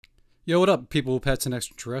Yo, what up, people, pets, and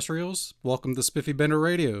extraterrestrials? Welcome to Spiffy Bender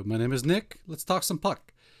Radio. My name is Nick. Let's talk some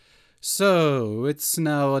puck. So, it's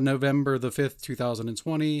now November the 5th,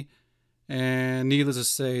 2020, and needless to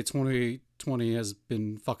say, 2020 has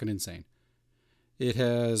been fucking insane. It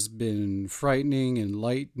has been frightening,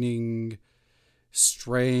 enlightening,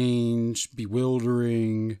 strange,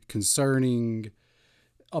 bewildering, concerning,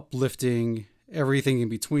 uplifting, everything in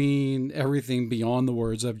between, everything beyond the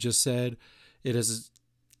words I've just said. It has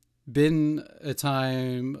been a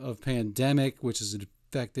time of pandemic, which has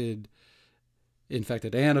infected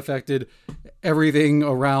and affected everything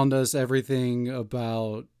around us, everything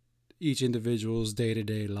about each individual's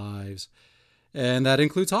day-to-day lives. And that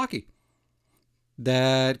includes hockey.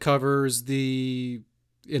 That covers the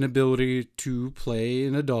inability to play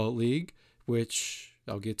in adult league, which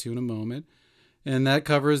I'll get to in a moment. And that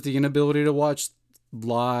covers the inability to watch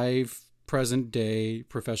live present day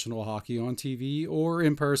professional hockey on TV or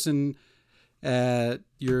in person at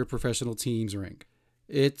your professional team's rink.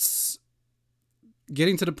 It's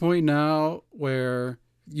getting to the point now where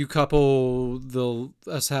you couple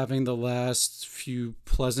us having the last few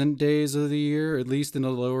pleasant days of the year, at least in the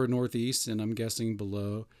lower Northeast, and I'm guessing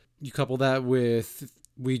below. You couple that with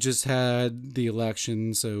we just had the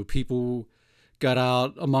election, so people got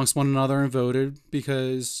out amongst one another and voted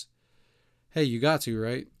because, hey, you got to,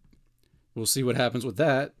 right? We'll see what happens with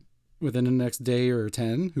that within the next day or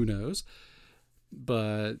 10, who knows?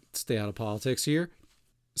 But stay out of politics here.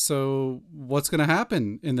 So what's going to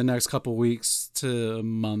happen in the next couple weeks to a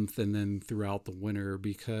month and then throughout the winter?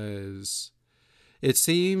 Because it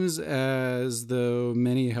seems as though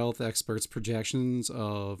many health experts' projections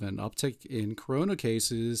of an uptick in corona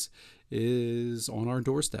cases is on our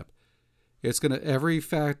doorstep. It's going to, every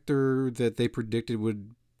factor that they predicted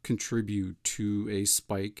would contribute to a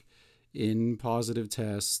spike in positive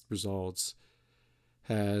test results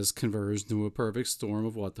has converged into a perfect storm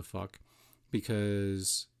of what the fuck,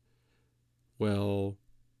 because, well,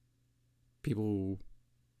 people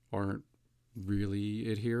aren't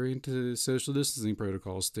really adhering to social distancing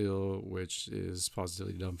protocols still, which is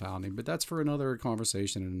positively dumbfounding, but that's for another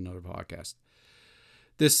conversation in another podcast.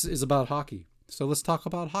 This is about hockey, so let's talk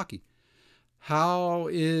about hockey. How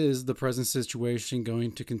is the present situation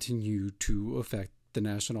going to continue to affect the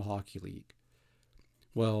National Hockey League?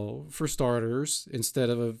 Well, for starters, instead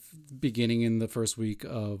of beginning in the first week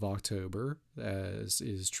of October, as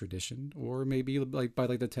is tradition, or maybe by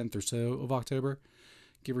the 10th or so of October,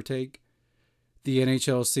 give or take, the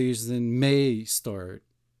NHL season may start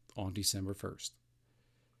on December 1st.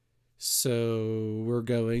 So we're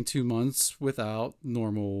going 2 months without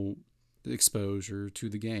normal exposure to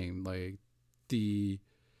the game. Like, the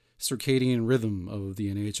circadian rhythm of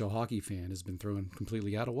the NHL hockey fan has been thrown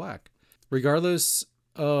completely out of whack. Regardless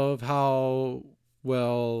of how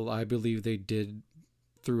well I believe they did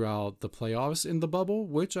throughout the playoffs in the bubble,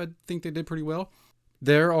 which I think they did pretty well,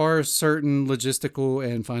 there are certain logistical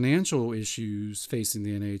and financial issues facing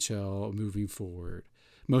the NHL moving forward,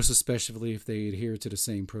 most especially if they adhere to the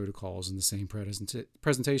same protocols and the same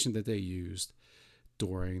presentation that they used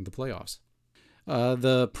during the playoffs.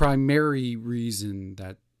 The primary reason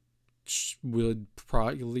that would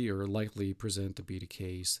probably or likely present to be the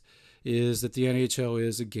case is that the NHL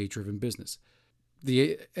is a gate-driven business.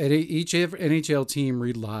 Each NHL team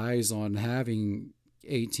relies on having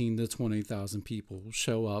 18 to 20,000 people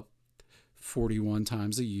show up 41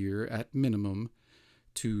 times a year at minimum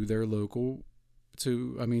to their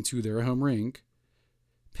to their home rink,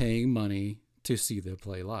 paying money to see them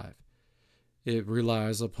play live. It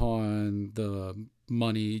relies upon the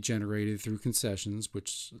money generated through concessions,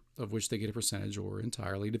 of which they get a percentage or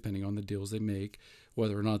entirely, depending on the deals they make,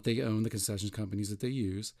 whether or not they own the concessions companies that they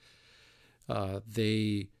use.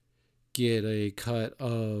 They get a cut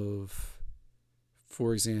of,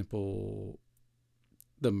 for example,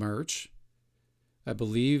 the merch. I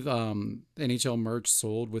believe NHL merch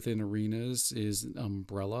sold within arenas is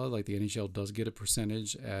umbrella. Like, the NHL does get a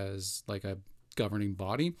percentage as like a governing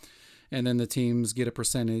body. And then the teams get a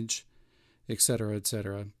percentage, et cetera, et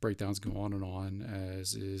cetera. Breakdowns go on,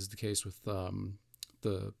 as is the case with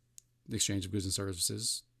the exchange of goods and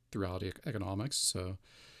services throughout economics. So,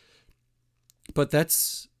 but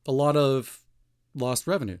that's a lot of lost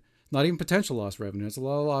revenue. Not even potential lost revenue. It's a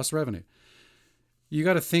lot of lost revenue. You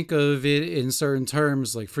got to think of it in certain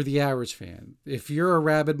terms, like for the average fan. If you're a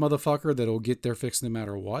rabid motherfucker that'll get their fix no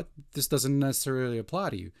matter what, this doesn't necessarily apply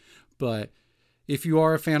to you. But if you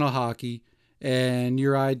are a fan of hockey and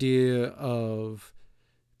your idea of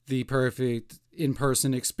the perfect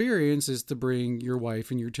in-person experience is to bring your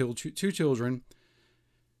wife and your two children,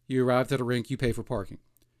 you arrive at a rink, you pay for parking.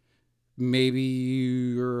 Maybe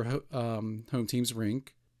your home team's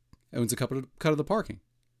rink owns a cut of the parking.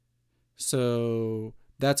 So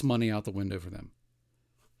that's money out the window for them.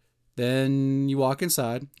 Then you walk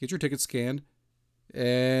inside, get your ticket scanned,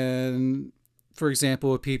 and for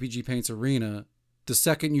example, at PPG Paints Arena, the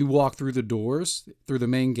second you walk through the doors, through the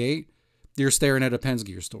main gate, you're staring at a Penn's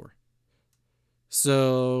Gear store.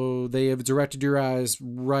 So they have directed your eyes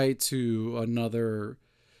right to another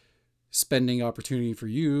spending opportunity for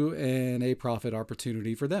you and a profit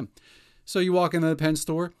opportunity for them. So you walk into the Penn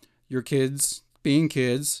store, your kids, being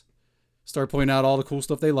kids, start pointing out all the cool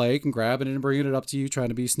stuff they like and grabbing it and bringing it up to you, trying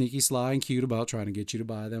to be sneaky, sly, and cute about trying to get you to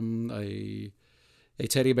buy them a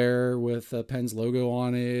teddy bear with a Penn's logo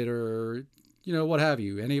on it, or, what have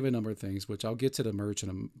you, any of a number of things, which I'll get to the merch in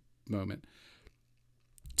a moment.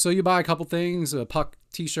 So you buy a couple things, a Puck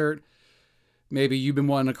t-shirt. Maybe you've been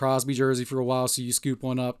wanting a Crosby jersey for a while, so you scoop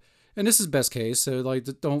one up. And this is best case, so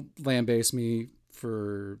don't lambaste me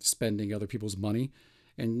for spending other people's money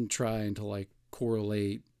and trying to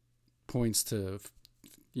correlate points to,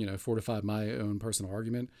 fortify my own personal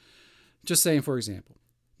argument. Just saying, for example,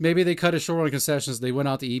 maybe they cut it short on concessions. They went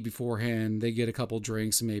out to eat beforehand. They get a couple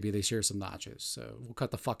drinks and maybe they share some nachos. So we'll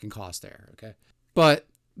cut the fucking cost there, okay? But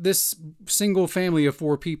this single family of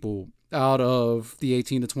 4 people out of the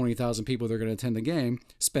 18 to 20,000 people that are going to attend the game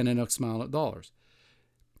spend an X amount of dollars.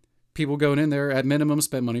 People going in there at minimum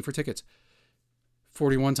spend money for tickets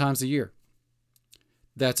 41 times a year.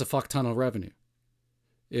 That's a fuck ton of revenue.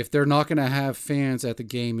 If they're not going to have fans at the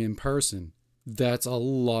game in person, that's a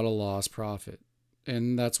lot of lost profit.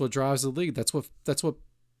 And that's what drives the league. That's what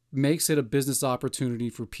makes it a business opportunity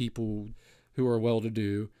for people who are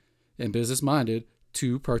well-to-do and business-minded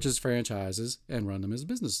to purchase franchises and run them as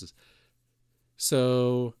businesses.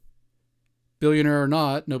 So, billionaire or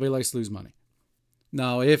not, nobody likes to lose money.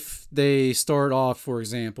 Now, if they start off, for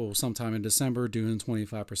example, sometime in December doing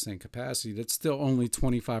 25% capacity, that's still only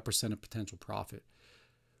 25% of potential profit.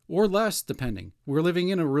 Or less, depending. We're living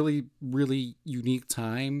in a really, really unique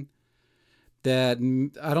time that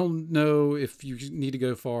I don't know if you need to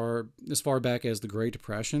go as far back as the Great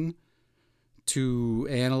Depression to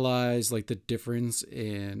analyze the difference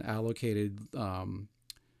in allocated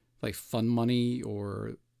fund money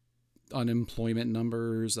or unemployment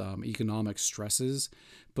numbers, economic stresses,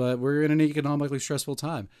 but we're in an economically stressful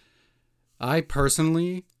time. I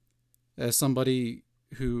personally, as somebody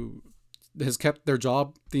who has kept their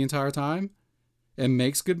job the entire time and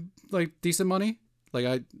makes good, decent money,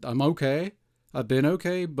 I'm okay. I've been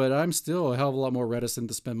okay, but I'm still a hell of a lot more reticent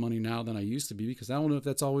to spend money now than I used to be because I don't know if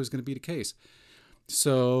that's always going to be the case.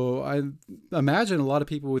 So I imagine a lot of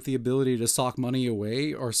people with the ability to sock money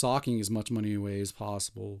away are socking as much money away as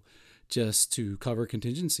possible just to cover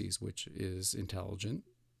contingencies, which is intelligent.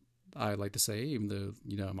 I like to say, even though,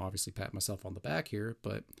 I'm obviously patting myself on the back here,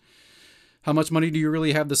 but how much money do you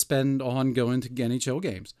really have to spend on going to NHL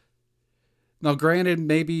games? Now, granted,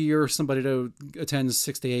 maybe you're somebody that attends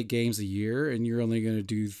 6 to 8 games a year and you're only going to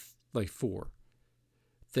do 4.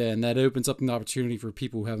 Then that opens up an opportunity for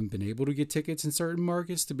people who haven't been able to get tickets in certain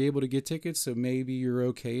markets to be able to get tickets. So maybe you're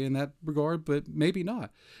okay in that regard, but maybe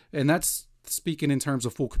not. And that's speaking in terms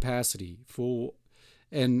of full capacity,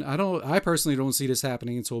 and I personally don't see this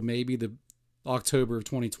happening until maybe the October of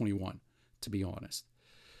 2021, to be honest.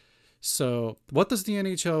 So what does the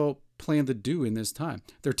NHL plan to do in this time?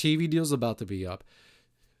 Their TV deal's about to be up.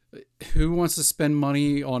 Who wants to spend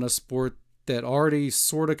money on a sport that already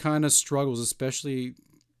sort of kind of struggles, especially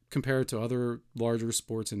compared to other larger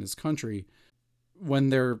sports in this country, when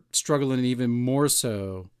they're struggling even more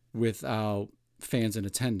so without fans in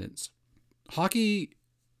attendance? Hockey,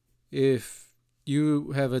 if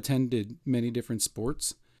you have attended many different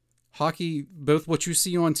sports, hockey, both what you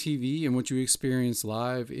see on TV and what you experience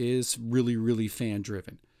live, is really, really fan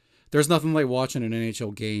driven. There's nothing like watching an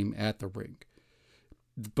NHL game at the rink,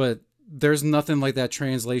 but there's nothing like that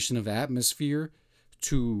translation of atmosphere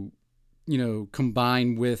to,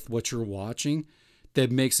 combine with what you're watching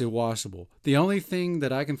that makes it watchable. The only thing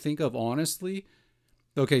that I can think of, honestly,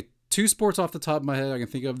 okay, 2 sports off the top of my head I can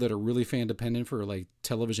think of that are really fan dependent for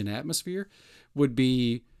television atmosphere would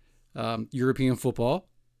be European football.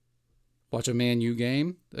 Watch a Man U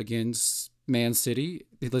game against Man City,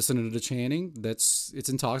 listening to the chanting. It's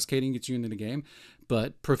intoxicating, gets you into the game.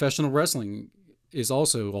 But professional wrestling is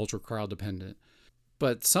also ultra crowd dependent.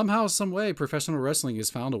 But somehow, some way, professional wrestling has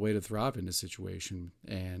found a way to thrive in this situation.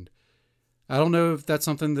 And I don't know if that's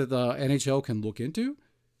something that the NHL can look into.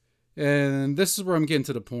 And this is where I'm getting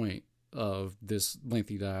to the point of this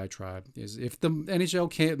lengthy diatribe, is if the NHL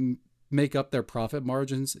can't make up their profit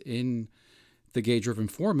margins in the gate-driven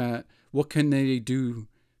format, what can they do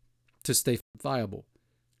to stay viable.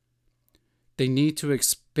 They need to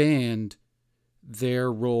expand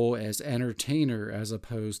their role as entertainer as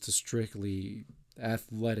opposed to strictly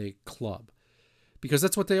athletic club, because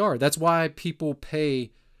that's what they are. That's why people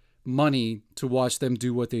pay money to watch them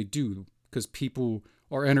do what they do, because people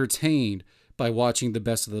are entertained by watching the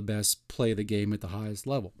best of the best play the game at the highest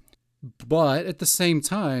level. But at the same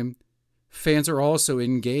time, fans are also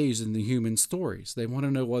engaged in the human stories. They want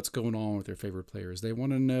to know what's going on with their favorite players. They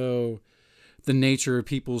want to know the nature of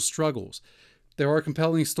people's struggles. There are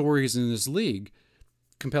compelling stories in this league,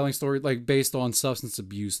 compelling stories like based on substance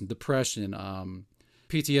abuse and depression,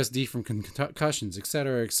 PTSD from concussions,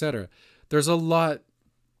 etc., etc. There's a lot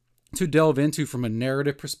to delve into from a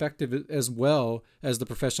narrative perspective as well as the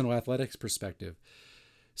professional athletics perspective.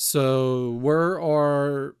 So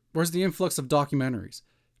where's the influx of documentaries?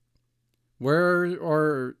 Where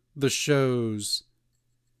are the shows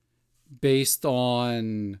based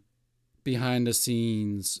on behind the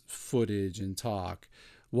scenes footage and talk?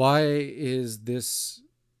 Why is this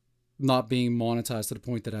not being monetized to the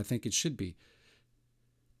point that I think it should be?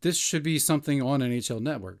 This should be something on NHL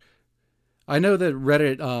Network. I know that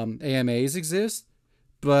Reddit AMAs exist,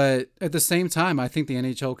 but at the same time, I think the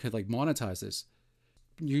NHL could like monetize this.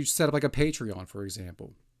 You set up like a Patreon, for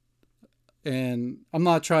example. And I'm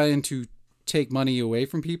not trying to take money away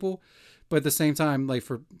from people, but at the same time, like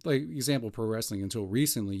for like example, pro wrestling, until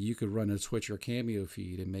recently, you could run a Twitch or Cameo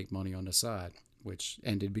feed and make money on the side, which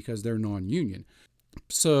ended because they're non-union.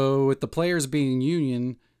 So with the players being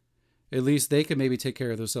union, at least they could maybe take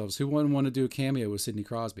care of themselves. Who wouldn't want to do a cameo with Sidney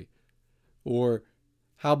Crosby? Or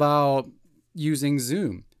how about using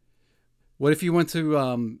Zoom? What if you went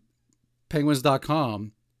to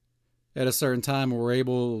penguins.com at a certain time and were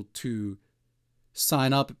able to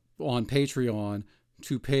sign up on Patreon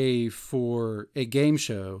to pay for a game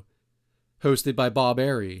show hosted by Bob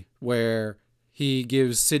Airy, where he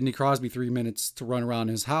gives Sidney Crosby 3 minutes to run around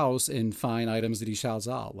his house and find items that he shouts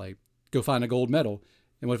out, like, go find a gold medal.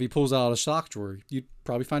 And what if he pulls out a sock drawer? You'd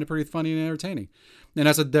probably find it pretty funny and entertaining. And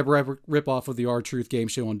that's a rip-off of the R-Truth game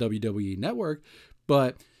show on WWE Network,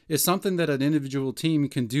 but it's something that an individual team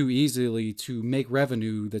can do easily to make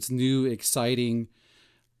revenue that's new, exciting,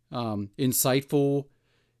 insightful,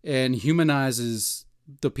 and humanizes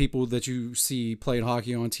the people that you see playing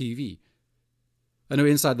hockey on TV. I know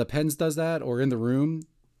Inside the Pens does that, or In the Room,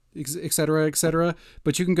 et cetera,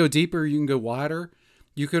 but you can go deeper, you can go wider.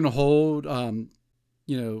 You can hold,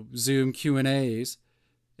 Zoom Q&As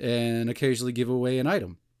and occasionally give away an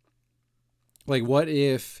item. Like, what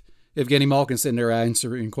if Evgeny Malkin's sitting there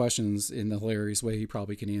answering questions in the hilarious way he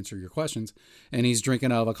probably can answer your questions, and he's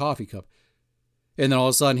drinking out of a coffee cup. And then all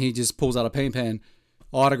of a sudden he just pulls out a paint pen,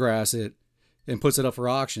 autographs it, and puts it up for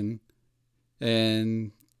auction,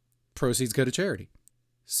 and proceeds go to charity.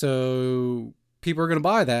 So people are going to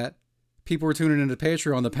buy that. People are tuning into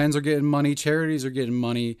Patreon. The Pens are getting money, charities are getting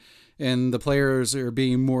money, and the players are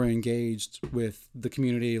being more engaged with the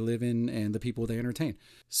community they live in and the people they entertain.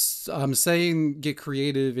 I'm saying get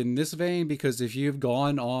creative in this vein because if you've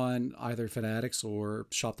gone on either Fanatics or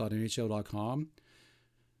shop.nhl.com,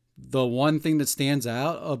 the one thing that stands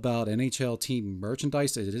out about NHL team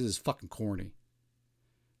merchandise is it is fucking corny.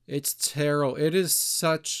 It's terrible. It is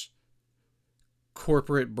such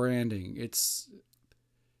corporate branding.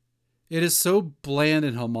 It is so bland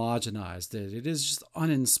and homogenized that it is just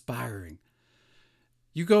uninspiring.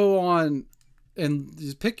 You go on and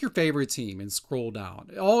just pick your favorite team and scroll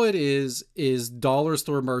down. All it is dollar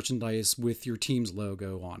store merchandise with your team's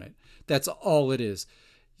logo on it. That's all it is.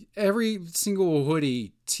 Every single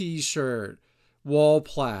hoodie, t-shirt, wall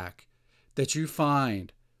plaque that you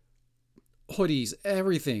find, hoodies,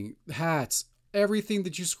 everything, hats, everything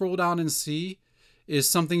that you scroll down and see is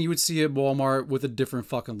something you would see at Walmart with a different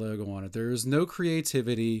fucking logo on it. There is no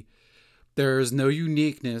creativity. There's no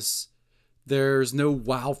uniqueness. There's no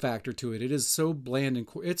wow factor to it. It is so bland and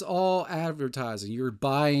it's all advertising. You're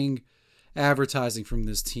buying advertising from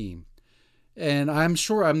this team. And I'm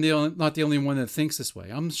sure I'm not the only one that thinks this way.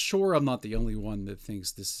 I'm sure I'm not the only one that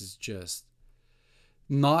thinks this is just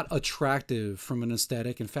not attractive from an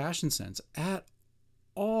aesthetic and fashion sense at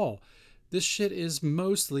all. This shit is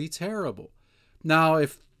mostly terrible. Now,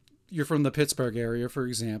 if you're from the Pittsburgh area, for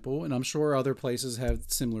example, and I'm sure other places have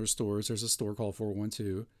similar stores. There's a store called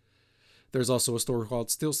 412. There's also a store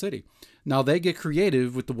called Steel City. Now, they get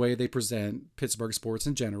creative with the way they present Pittsburgh sports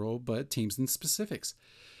in general, but teams in specifics.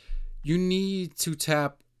 You need to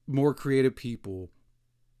tap more creative people,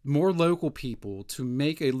 more local people to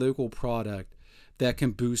make a local product that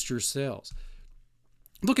can boost your sales.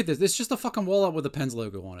 Look at this. It's just a fucking wallet with a Pens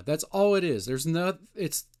logo on it. That's all it is.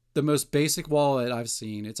 the most basic wallet I've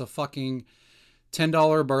seen. It's a fucking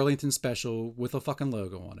 $10 Burlington special with a fucking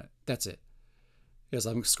logo on it. That's it. As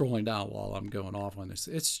I'm scrolling down while I'm going off on this.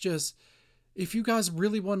 It's just, if you guys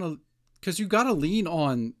really want to, because you got to lean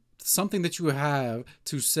on something that you have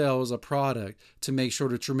to sell as a product to make sure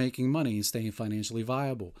that you're making money and staying financially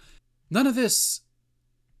viable. None of this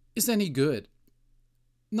is any good.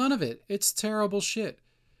 None of it. It's terrible shit.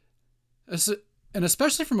 And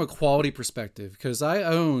especially from a quality perspective, because I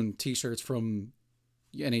own t-shirts from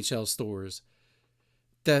NHL stores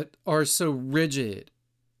that are so rigid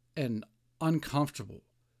and uncomfortable.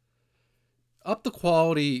 Up the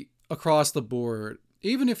quality across the board,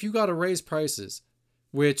 even if you got to raise prices,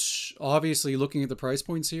 which obviously looking at the price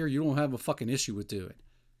points here, you don't have a fucking issue with doing.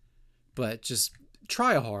 But just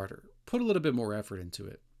try harder. Put a little bit more effort into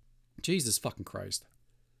it. Jesus fucking Christ.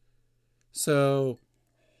 So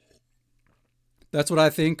that's what I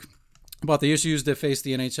think about the issues that face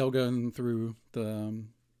the NHL going through the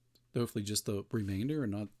hopefully just the remainder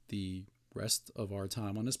and not the rest of our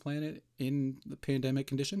time on this planet in the pandemic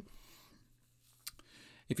condition.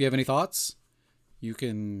 If you have any thoughts, you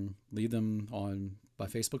can leave them on my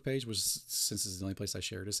Facebook page, which since is the only place I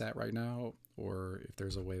share this at right now, or if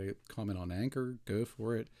there's a way to comment on Anchor, go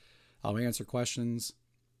for it. I'll answer questions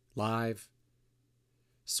live,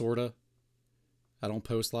 sorta. I don't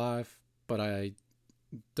post live, but I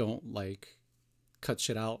don't like cut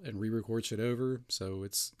shit out and re-record shit over, so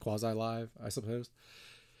it's quasi-live, I suppose.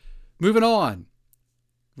 Moving on.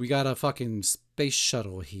 We got a fucking space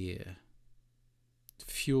shuttle here.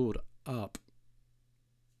 Fueled up.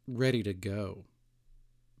 Ready to go.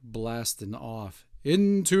 Blasting off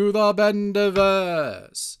into the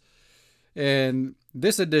Bendiverse. And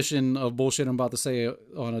this edition of bullshit I'm about to say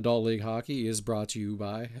on Adult League Hockey is brought to you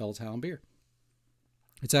by Helltown Beer.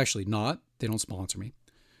 It's actually not. They don't sponsor me.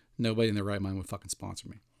 Nobody in their right mind would fucking sponsor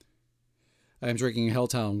me. I am drinking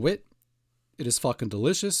Helltown Wit. It is fucking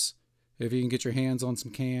delicious. If you can get your hands on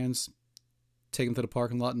some cans, take them to the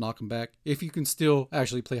parking lot, knock them back. If you can still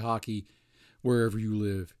actually play hockey wherever you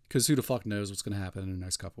live, because who the fuck knows what's going to happen in the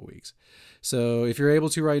next couple of weeks. So if you're able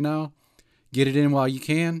to right now, get it in while you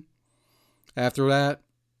can. After that,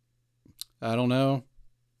 I don't know,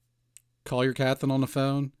 call your captain on the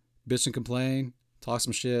phone, bitch and complain, talk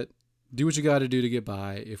some shit, do what you got to do to get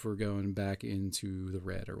by if we're going back into the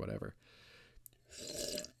red or whatever.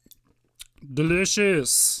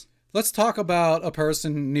 Delicious. Let's talk about a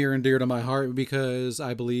person near and dear to my heart, because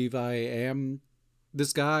I believe I am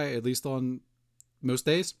this guy, at least on most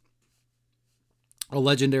days. A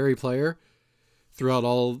legendary player throughout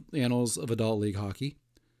all annals of adult league hockey.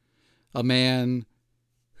 A man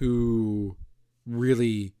who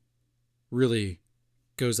really, really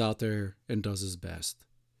goes out there and does his best.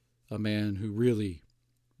 A man who really,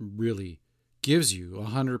 really gives you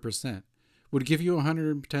 100%. Would give you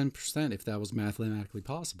 110% if that was mathematically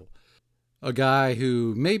possible. A guy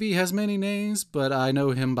who maybe has many names, but I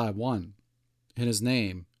know him by one. And his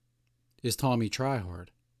name is Tommy Tryhard.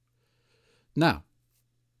 Now,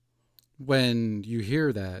 when you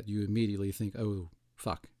hear that, you immediately think, oh,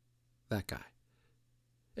 fuck, that guy.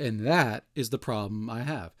 And that is the problem I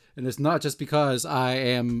have. And it's not just because I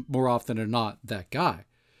am more often than not that guy.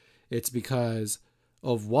 It's because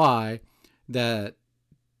of why that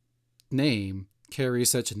name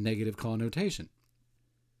carries such a negative connotation.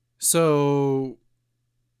 So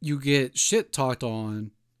you get shit talked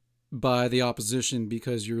on by the opposition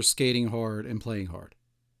because you're skating hard and playing hard.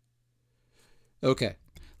 Okay,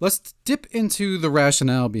 let's dip into the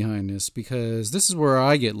rationale behind this, because this is where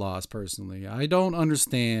I get lost personally. I don't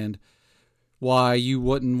understand why you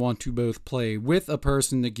wouldn't want to both play with a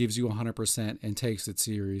person that gives you 100% and takes it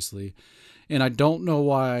seriously. And I don't know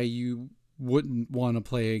why you wouldn't want to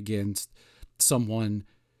play against someone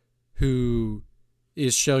who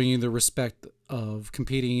is showing you the respect of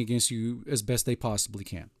competing against you as best they possibly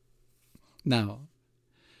can. Now,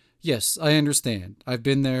 yes, I understand. I've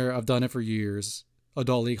been there. I've done it for years.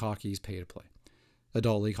 Adult league hockey is pay to play.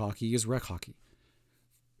 Adult league hockey is rec hockey.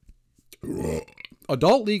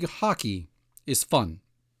 Adult league hockey is fun.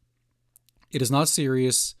 It is not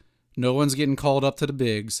serious. No one's getting called up to the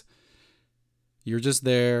bigs. You're just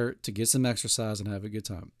there to get some exercise and have a good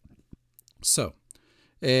time. So,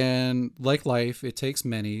 and like life, it takes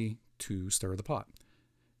many to stir the pot.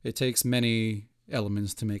 It takes many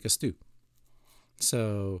elements to make a stew.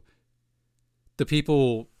 So, the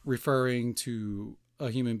people referring to a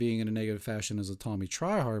human being in a negative fashion as a Tommy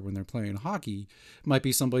Tryhard when they're playing hockey might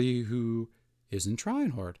be somebody who isn't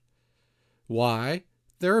trying hard. Why?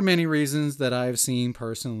 There are many reasons that I've seen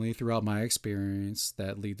personally throughout my experience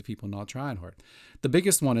that lead to people not trying hard. The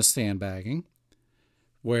biggest one is sandbagging.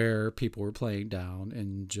 where people were playing down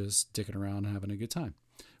and just dicking around and having a good time.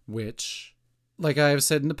 Which, like I have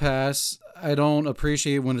said in the past, I don't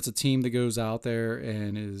appreciate when it's a team that goes out there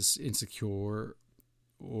and is insecure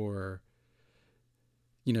or,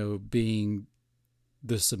 being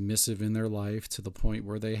the submissive in their life to the point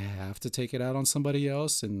where they have to take it out on somebody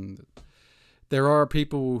else. And there are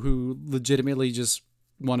people who legitimately just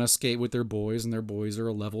want to skate with their boys, and their boys are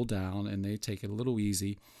a level down and they take it a little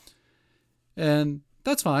easy. And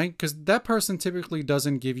that's fine, because that person typically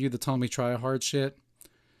doesn't give you the tell me try hard shit.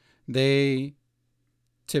 They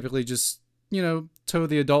typically just, toe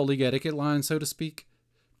the adult league etiquette line, so to speak.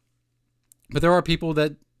 But there are people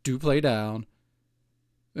that do play down,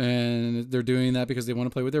 and they're doing that because they want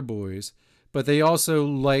to play with their boys. But they also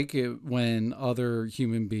like it when other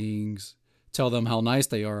human beings tell them how nice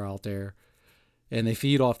they are out there, and they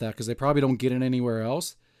feed off that because they probably don't get it anywhere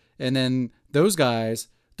else. And then those guys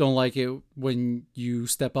don't like it when you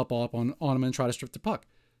step up on them and try to strip the puck,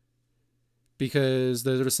 because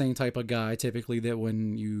they're the same type of guy typically that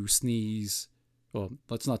when you sneeze, well,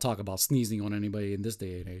 let's not talk about sneezing on anybody in this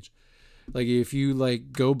day and age. Like if you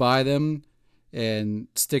go by them and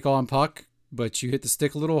stick on puck, but you hit the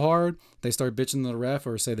stick a little hard, they start bitching to the ref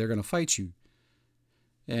or say they're going to fight you.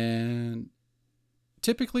 And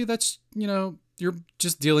typically that's, you're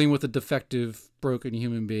just dealing with a defective, broken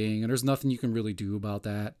human being, and there's nothing you can really do about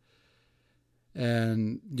that.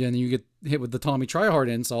 And then you get hit with the Tommy Tryhard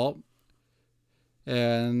insult,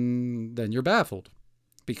 and then you're baffled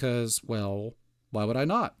because, well, why would I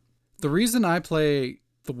not? The reason I play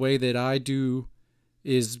the way that I do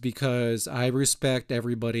is because I respect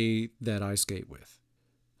everybody that I skate with.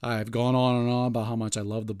 I've gone on and on about how much I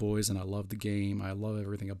love the boys and I love the game. I love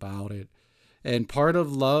everything about it. And part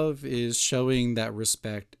of love is showing that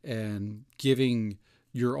respect and giving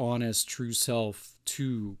your honest, true self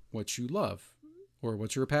to what you love or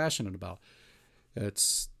what you're passionate about.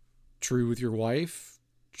 It's true with your wife,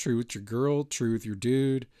 true with your girl, true with your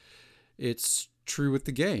dude. It's true with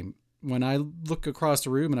the game. When I look across the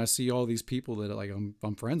room and I see all these people that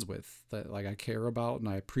I'm friends with, that I care about and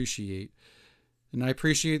I appreciate,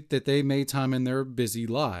 that they made time in their busy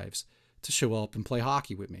lives to show up and play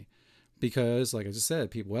hockey with me. Because, like I just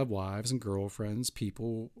said, people have wives and girlfriends.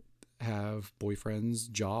 People have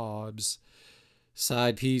boyfriends, jobs,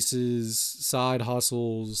 side pieces, side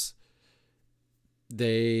hustles.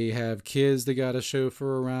 They have kids they got to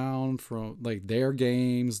chauffeur around from their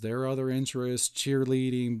games, their other interests,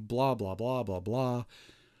 cheerleading, blah, blah, blah, blah, blah.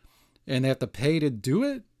 And they have to pay to do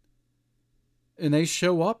it. And they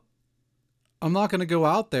show up. I'm not going to go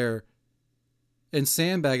out there and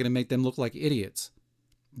sandbag it and make them look like idiots.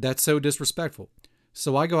 That's so disrespectful.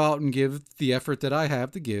 So I go out and give the effort that I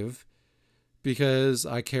have to give because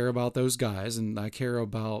I care about those guys and I care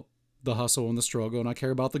about the hustle and the struggle and I care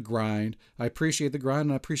about the grind. I appreciate the grind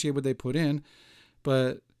and I appreciate what they put in,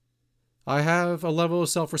 but I have a level of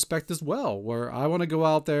self-respect as well where I want to go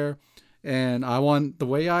out there and the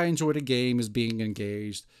way I enjoy the game is being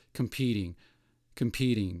engaged, competing.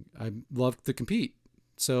 I love to compete.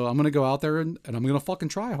 So I'm going to go out there and I'm going to fucking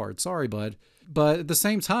try hard. Sorry, bud. But at the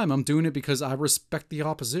same time, I'm doing it because I respect the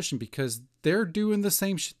opposition because they're doing the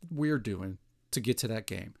same shit we're doing to get to that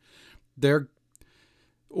game. They're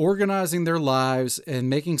organizing their lives and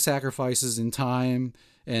making sacrifices in time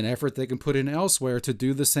and effort they can put in elsewhere to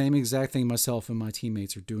do the same exact thing myself and my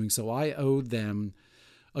teammates are doing. So I owe them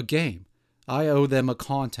a game. I owe them a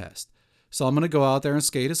contest. So I'm going to go out there and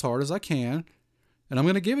skate as hard as I can, and I'm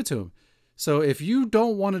going to give it to them. So if you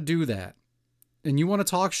don't want to do that and you want to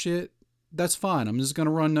talk shit, that's fine. I'm just going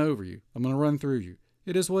to run over you. I'm going to run through you.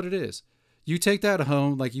 It is what it is. You take that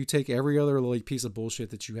home like you take every other piece of bullshit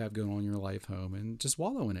that you have going on in your life home and just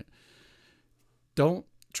wallow in it. Don't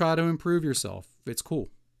try to improve yourself. It's cool.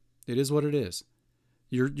 It is what it is.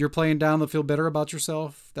 You're playing down to feel better about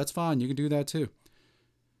yourself. That's fine. You can do that too.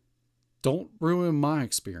 Don't ruin my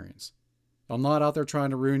experience. I'm not out there trying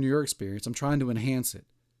to ruin your experience. I'm trying to enhance it.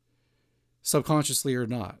 Subconsciously or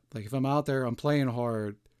not. If I'm out there, I'm playing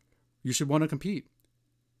hard, you should want to compete.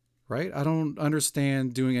 Right? I don't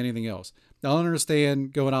understand doing anything else. I don't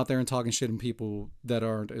understand going out there and talking shit on people that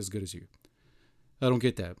aren't as good as you. I don't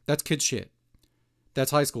get that. That's kid shit.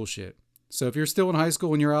 That's high school shit. So if you're still in high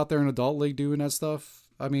school and you're out there in adult league doing that stuff,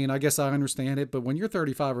 I guess I understand it. But when you're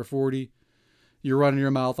 35 or 40, you're running your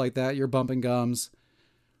mouth like that. You're bumping gums.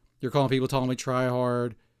 You're calling people telling me try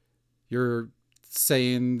hard. You're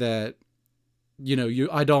saying that,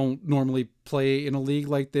 I don't normally play in a league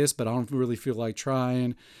like this, but I don't really feel like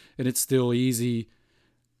trying and it's still easy.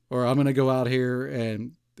 Or I'm going to go out here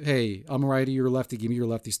and, hey, I'm a righty, you're a lefty. Give me your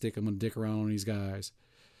lefty stick. I'm going to dick around on these guys.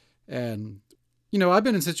 And I've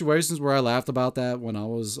been in situations where I laughed about that when I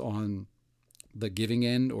was on the giving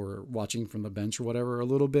end or watching from the bench or whatever a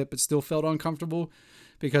little bit, but still felt uncomfortable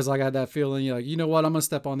because I got that feeling like, you know what, I'm going to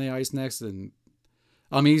step on the ice next and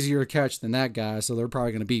I'm easier to catch than that guy, so they're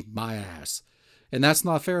probably going to beat my ass. And that's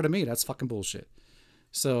not fair to me. That's fucking bullshit.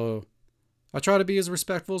 So I try to be as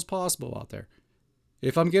respectful as possible out there.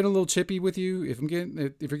 If I'm getting a little chippy with you, if you're getting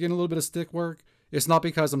a little bit of stick work, it's not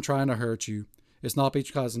because I'm trying to hurt you. It's not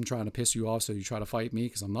because I'm trying to piss you off so you try to fight me,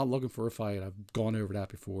 because I'm not looking for a fight. I've gone over that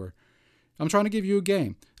before. I'm trying to give you a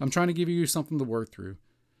game. I'm trying to give you something to work through.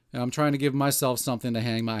 And I'm trying to give myself something to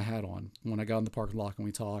hang my hat on when I got in the parking lot and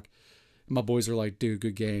we talk. And my boys are like, dude,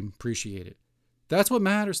 good game. Appreciate it. That's what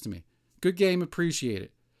matters to me. Good game. Appreciate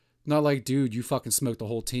it. Not like, dude, you fucking smoked the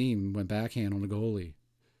whole team and went backhand on the goalie.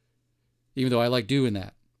 Even though I like doing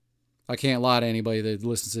that. I can't lie to anybody that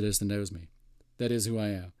listens to this and knows me. That is who I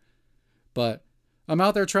am. But I'm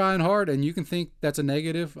out there trying hard, and you can think that's a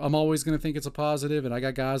negative. I'm always going to think it's a positive, and I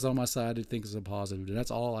got guys on my side that think it's a positive, and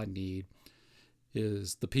that's all I need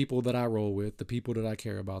is the people that I roll with, the people that I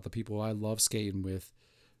care about, the people I love skating with,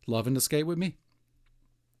 loving to skate with me.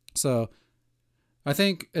 So I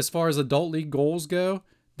think as far as adult league goals go,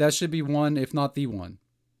 that should be one, if not the one.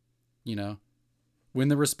 Win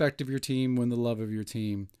the respect of your team, win the love of your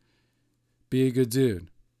team. Be a good dude.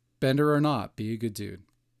 Bender or not, be a good dude.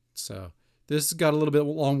 So this got a little bit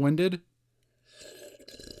long-winded.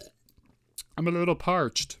 I'm a little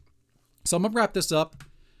parched. So I'm going to wrap this up.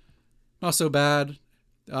 Not so bad.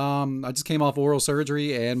 I just came off oral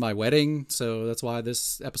surgery and my wedding, so that's why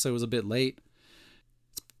this episode was a bit late.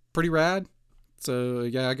 It's pretty rad. So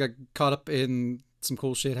yeah, I got caught up in some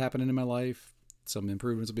cool shit happening in my life. Some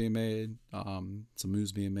improvements being made. Some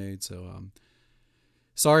moves being made. So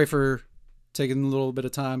sorry for taking a little bit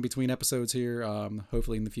of time between episodes here.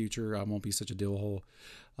 Hopefully in the future I won't be such a dill hole.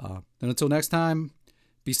 And until next time,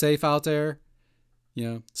 be safe out there.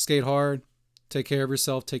 Skate hard. Take care of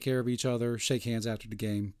yourself. Take care of each other. Shake hands after the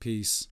game. Peace.